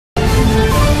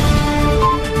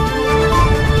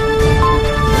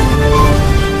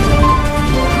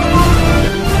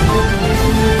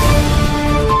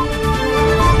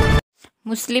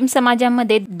मुस्लिम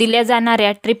समाजामध्ये दिल्या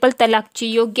जाणाऱ्या ट्रिपल तलाकची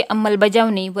योग्य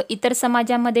अंमलबजावणी व इतर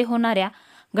समाजामध्ये होणाऱ्या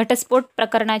घटस्फोट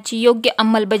प्रकरणाची योग्य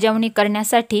अंमलबजावणी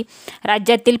करण्यासाठी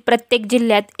राज्यातील प्रत्येक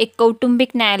जिल्ह्यात एक कौटुंबिक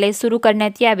न्यायालय सुरू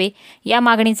करण्यात यावे, या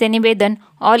मागणीचे निवेदन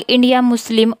ऑल इंडिया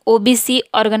मुस्लिम ओबीसी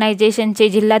ऑर्गनायझेशनचे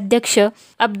जिल्हाध्यक्ष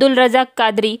अब्दुल रजाक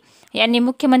कादरी यांनी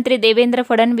मुख्यमंत्री देवेंद्र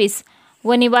फडणवीस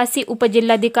व निवासी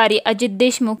उपजिल्हाधिकारी अजित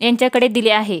देशमुख यांच्याकडे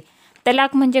दिले आहे.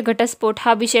 तलाक म्हणजे घटस्फोट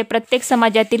हा विषय प्रत्येक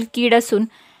समाजातील कीड असून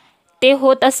ते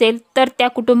होत असेल तर त्या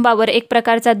कुटुंबावर एक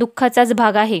प्रकारचा दुःखाचाच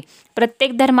भाग आहे.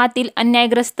 प्रत्येक धर्मातील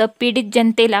अन्यायग्रस्त पीडित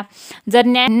जनतेला जर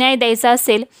न्याय द्यायचा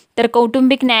असेल तर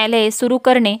कौटुंबिक न्यायालये सुरू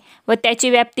करणे व त्याची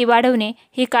व्याप्ती वाढवणे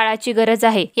ही काळाची गरज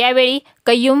आहे. यावेळी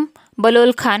कय्यूम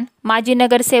बलोल खान, माजी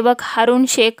नगरसेवक हारून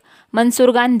शेख,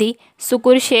 मनसूर गांधी,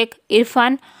 सुकुर शेख,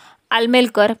 इरफान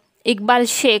आलमेलकर, इक्बाल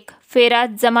शेख,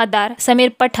 फेराज जमादार, समीर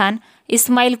पठाण,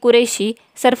 इस्माईल कुरेशी,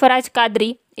 सरफराज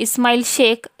कादरी, इस्माईल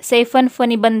शेख, सैफन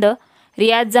फनी बंद,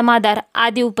 रियाज जमादार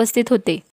आदी उपस्थित होते.